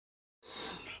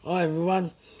Hi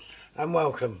everyone, and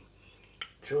welcome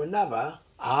to another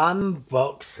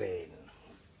unboxing.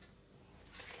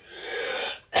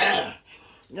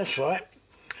 That's right,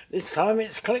 this time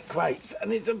it's clickbaits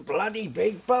and it's a bloody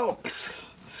big box.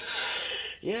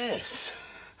 Yes,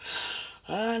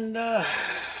 and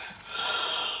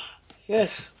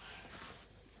yes,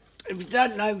 if you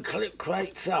don't know what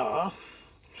clickbaits are,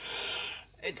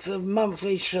 it's a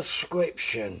monthly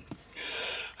subscription.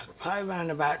 I pay around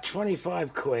about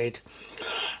 25 quid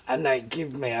and they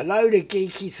give me a load of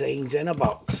geeky things in a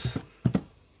box.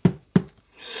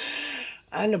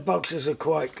 And the boxes are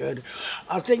quite good.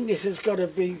 I think this has got to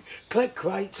be,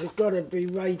 Clickbaits has got to be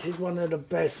rated one of the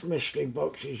best mystery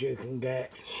boxes you can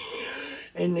get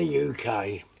in the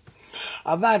UK.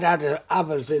 I've had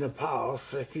others in the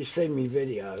past, if you've seen me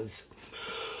videos,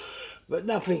 but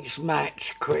nothing's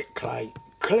matched Clickbaits.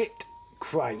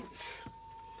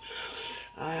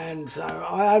 And so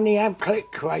I only have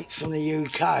Clickbaits from the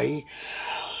UK,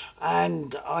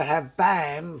 and I have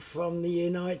BAM from the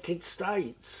United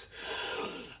States.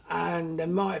 And there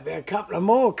might be a couple of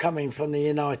more coming from the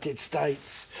United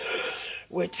States,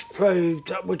 which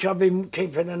I've been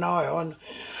keeping an eye on,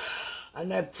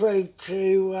 and they've proved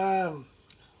to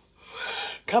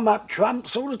come up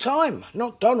trumps all the time.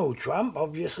 Not Donald Trump,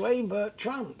 obviously, but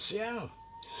trumps, yeah.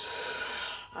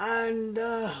 And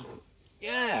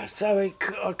yeah, so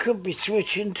I could be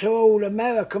switching to all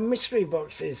American mystery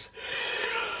boxes,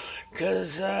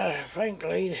 because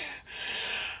frankly,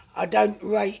 I don't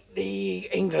rate the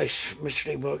English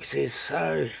mystery boxes,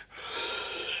 so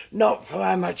not for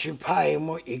how much you pay and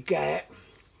what you get.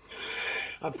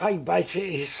 I pay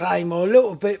basically the same or a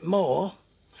little bit more,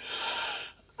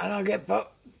 and I get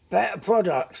better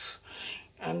products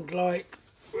and like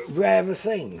rarer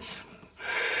things,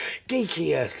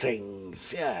 geekier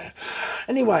things, yeah.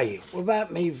 Anyway,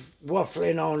 without me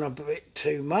waffling on a bit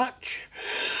too much,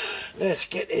 let's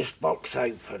get this box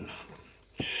open.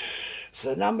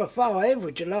 So number 5,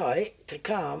 would you like to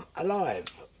come alive?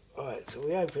 Right, so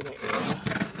we open it here.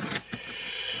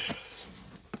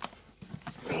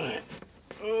 Right.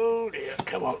 Oh dear,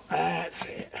 come on, that's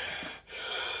it.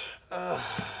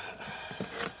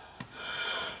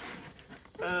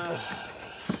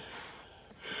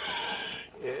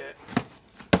 Yeah.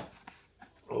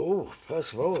 Oh,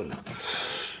 first of all,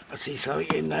 I see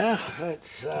something in there.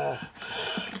 That's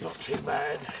not too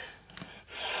bad.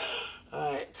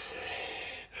 Right.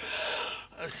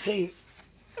 Let's see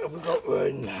what we've got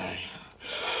room now.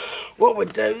 What we'll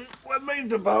do, we'll move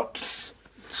the box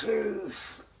to...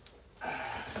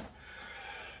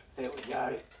 there we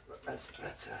go. That's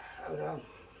better. Hold on.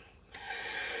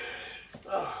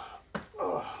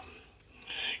 Oh.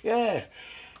 Yeah.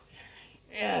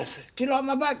 Yes. Do you like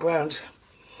my background?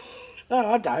 No,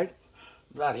 I don't.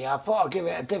 Bloody hell, I thought I'd give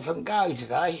it a different go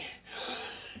today.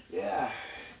 Yeah.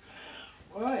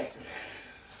 Right.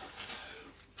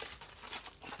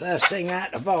 First thing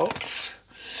out of the box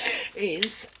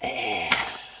is air.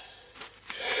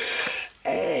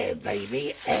 Air,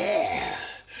 baby, air.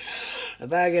 A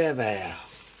bag of air.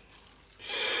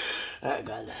 That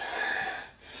good.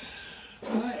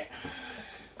 Right.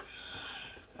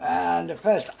 And the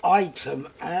first item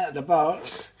out of the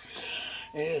box,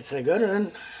 it's a good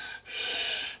one.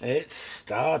 It's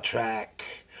Star Trek.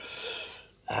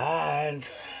 And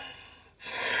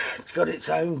it's got its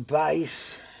own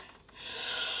base.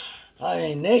 I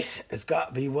mean, this has got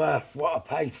to be worth what I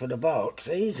paid for the box,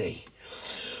 easy.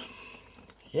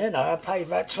 You know, I paid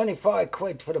about 25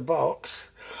 quid for the box.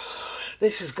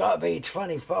 This has got to be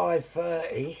 25,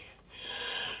 30.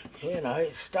 You know,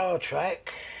 it's Star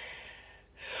Trek.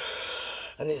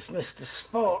 And it's Mr.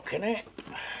 Spock, isn't it?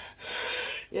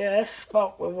 Yeah,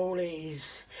 Spock with all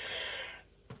these...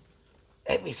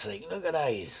 everything, look at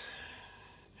these.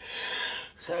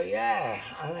 So yeah,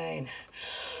 I mean...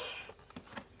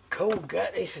 cool,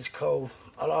 this is cool.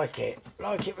 I like it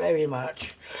very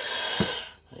much.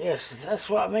 Yes, that's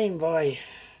what I mean by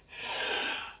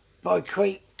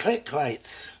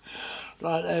clickbaits.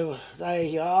 Like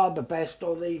they are the best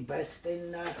or the best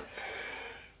in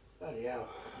bloody hell,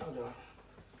 hold on.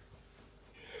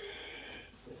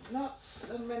 There's not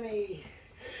so many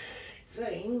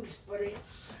things, but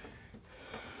it's,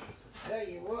 tell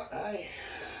you what, eh?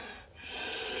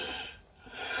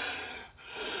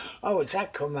 Oh, it's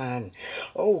Aquaman.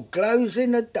 Oh, glows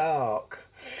in the dark.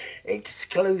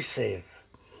 Exclusive.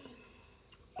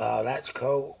 Oh, that's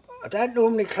cool. I don't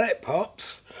normally collect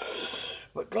pops,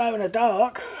 but glow in the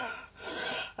dark,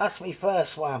 that's my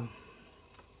first one.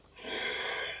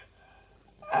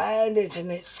 And it's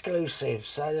an exclusive,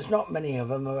 so there's not many of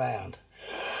them around.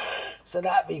 So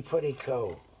that'd be pretty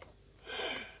cool.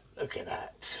 Look Look at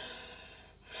that.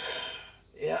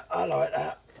 Yeah, I like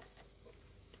that.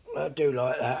 I do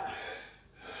like that.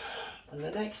 And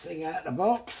the next thing out of the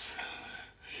box,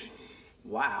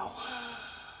 wow.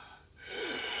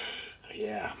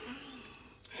 Yeah.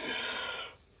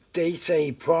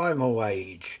 DC Primal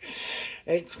Age.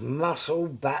 It's Muscle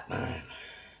Batman.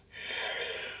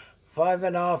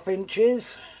 5.5 inches.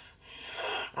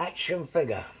 Action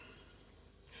figure.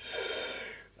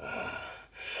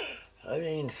 I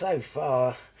mean, so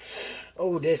far,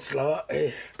 all this lot,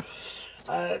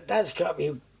 that's got to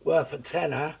be worth a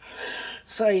tenner.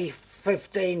 Say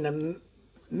 15 the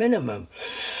minimum.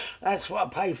 That's what I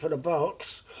paid for the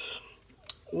box.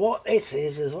 What this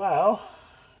is as well,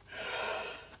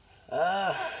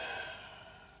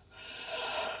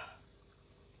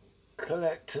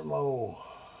 collect them all.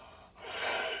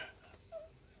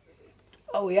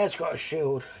 Oh, he has got a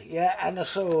shield, yeah, and a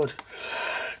sword.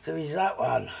 So he's that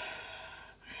one.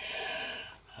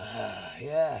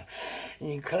 Yeah,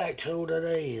 and you collect all of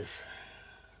these.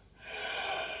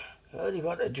 Only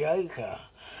got the Joker.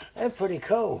 They're pretty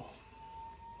cool.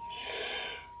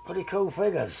 Pretty cool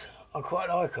figures. I quite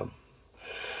like them.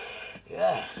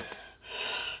 Yeah.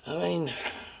 I'm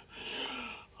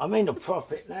in a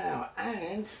profit now,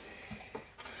 and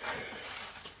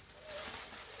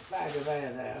bag of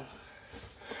air there.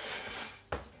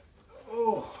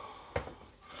 Oh.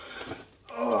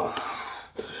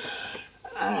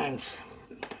 And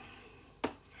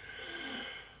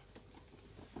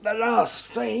the last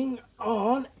thing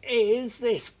on is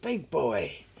this big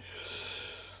boy.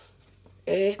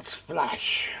 It's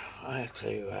Flash. I have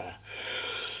to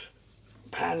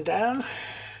pan down.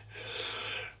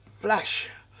 Flash,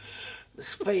 the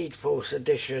Speed Force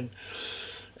edition,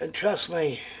 and trust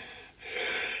me,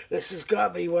 this has got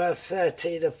to be worth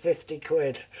 30 to 50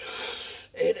 quid.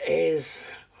 It is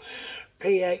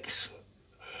PX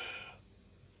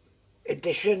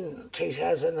edition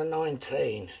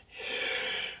 2019,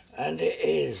 and it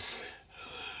is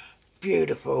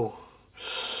beautiful.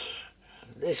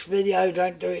 This video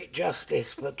don't do it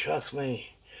justice, but trust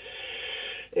me,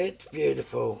 it's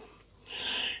beautiful.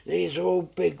 These are all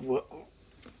big,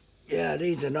 yeah,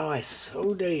 these are nice.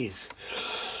 All these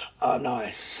are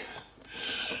nice.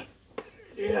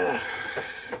 Yeah,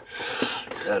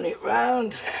 turn it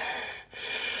round,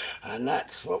 and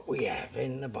that's what we have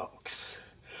in the box.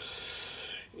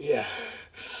 Yeah,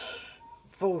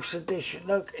 Force edition.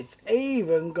 Look, it's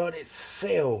even got its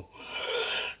seal,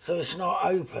 so it's not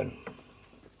open.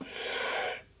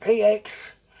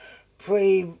 PX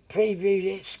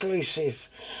preview exclusive.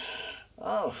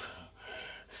 Oh,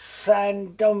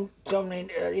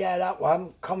 yeah, that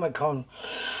one, Comic Con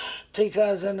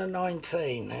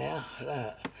 2019. Now,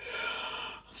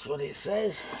 that's what it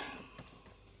says.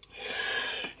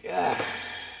 Yeah.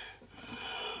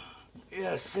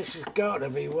 Yes, this has got to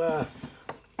be worth.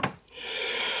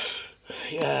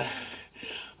 Yeah,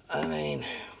 I mean,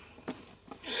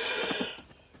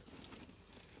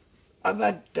 I've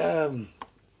had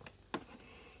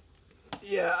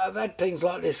yeah, I've had things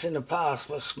like this in the past,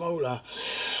 but smaller,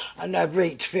 and they've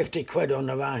reached 50 quid on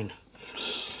their own.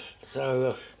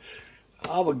 So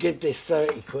I would give this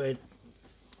 30 quid.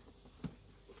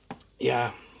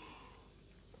 Yeah.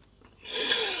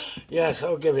 Yes,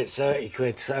 I'll give it 30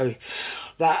 quid. So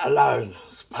that alone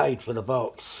is paid for the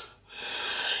box.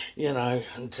 You know,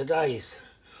 and today's,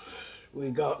 we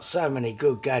got so many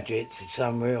good gadgets, it's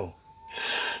unreal.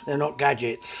 They're not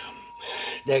gadgets,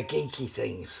 they're geeky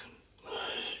things.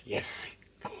 Yes,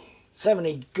 so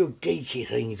many good geeky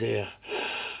things here.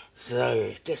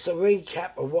 So, just a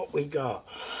recap of what we got.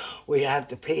 We have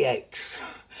the PX,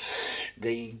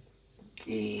 the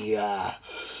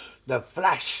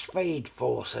Flash Speed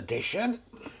Force edition.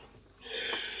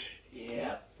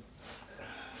 Yeah.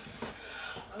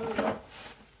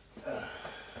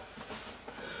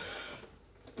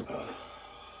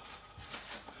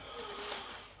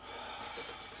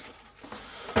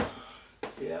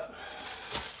 Yeah.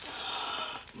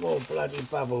 More bloody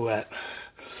bubble wrap.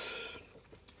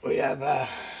 We have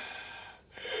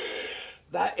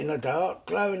that in the dark,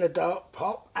 glow in the dark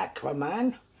pop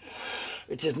Aquaman,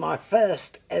 which is my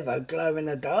first ever glow in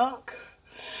the dark,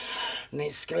 an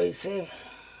exclusive.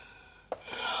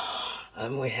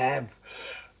 And we have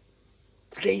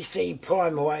DC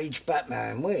Primal Age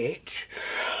Batman, which,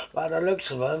 by the looks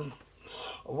of them,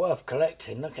 are worth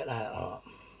collecting. Look at that art.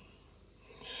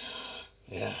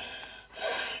 Yeah.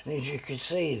 And as you can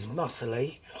see, he's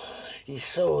muscly. His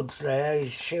sword's there,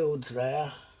 his shield's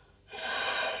there.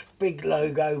 Big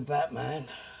logo Batman.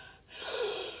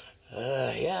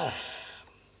 Yeah.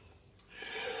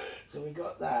 So we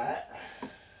got that.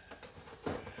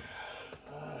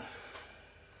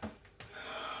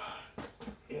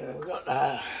 Yeah, we've got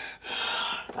that.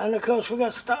 And of course we've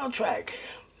got Star Trek.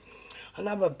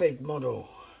 Another big model.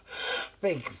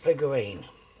 Big figurine.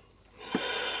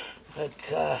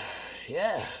 But,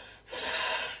 yeah.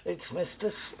 It's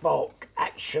Mr. Spock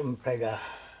action figure.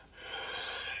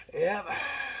 Yep.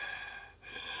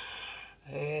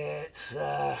 It's,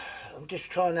 I'm just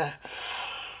trying to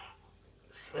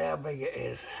see how big it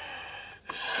is.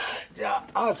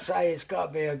 I'd say it's got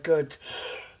to be a good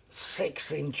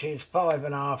 6 inches,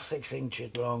 5.5, 6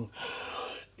 inches long.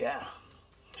 Yeah.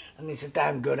 And it's a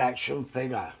damn good action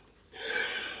figure.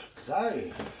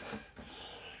 So,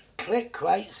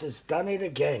 Clickwates has done it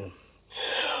again.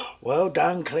 Well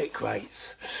done,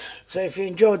 Clickwates. So if you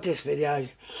enjoyed this video,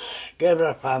 give it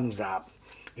a thumbs up.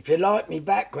 If you like me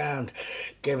background,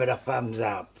 give it a thumbs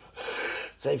up.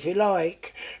 So if you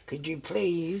like, could you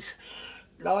please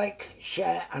like,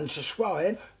 share and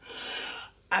subscribe,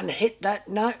 and hit that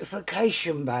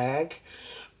notification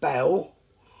bell.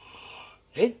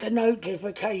 Hit the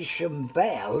notification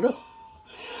bell.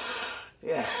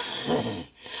 Yeah.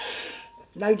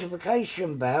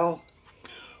 Notification bell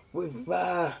with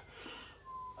I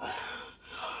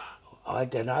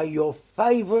don't know, your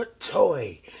favourite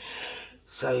toy.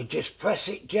 So just press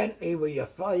it gently with your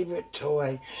favourite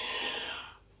toy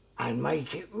and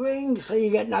make it ring so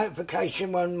you get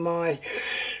notification when I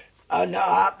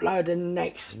upload the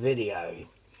next video.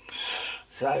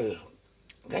 So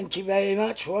thank you very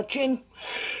much for watching.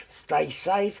 Stay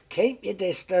safe, keep your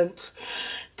distance,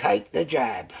 take the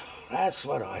jab. That's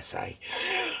what I say.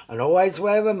 And always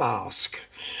wear a mask.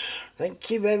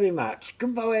 Thank you very much.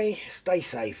 Goodbye. Stay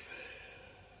safe.